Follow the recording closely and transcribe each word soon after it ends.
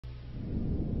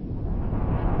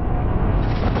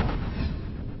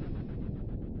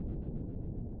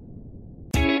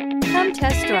Come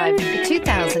test drive the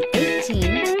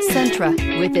 2018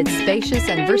 Sentra. With its spacious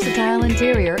and versatile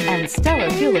interior and stellar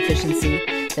fuel efficiency,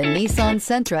 the Nissan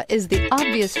Sentra is the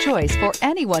obvious choice for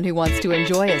anyone who wants to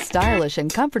enjoy a stylish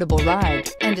and comfortable ride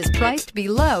and is priced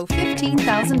below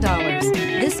 $15,000.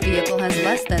 This vehicle has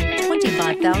less than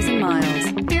 25,000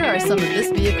 miles. Here are some of this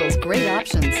vehicle's great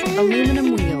options: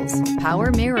 aluminum wheels,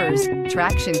 power mirrors,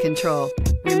 traction control,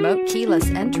 remote keyless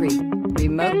entry,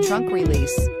 remote trunk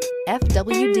release,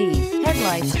 FWD,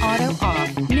 headlights auto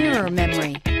off, mirror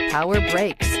memory, power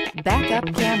brakes,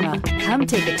 backup camera. Come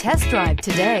take a test drive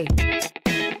today.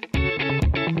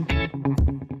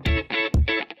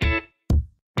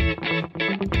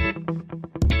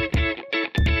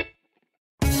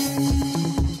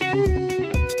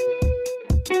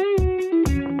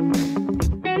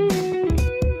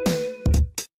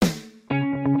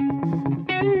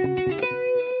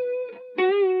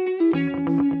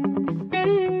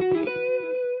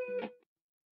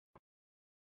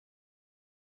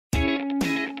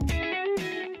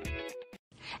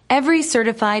 Every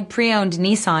certified pre-owned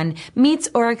Nissan meets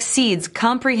or exceeds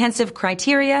comprehensive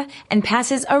criteria and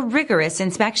passes a rigorous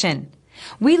inspection.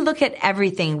 We look at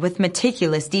everything with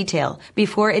meticulous detail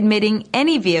before admitting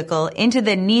any vehicle into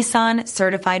the Nissan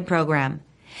Certified program.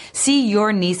 See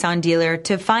your Nissan dealer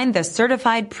to find the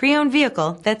certified pre-owned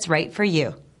vehicle that's right for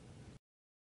you.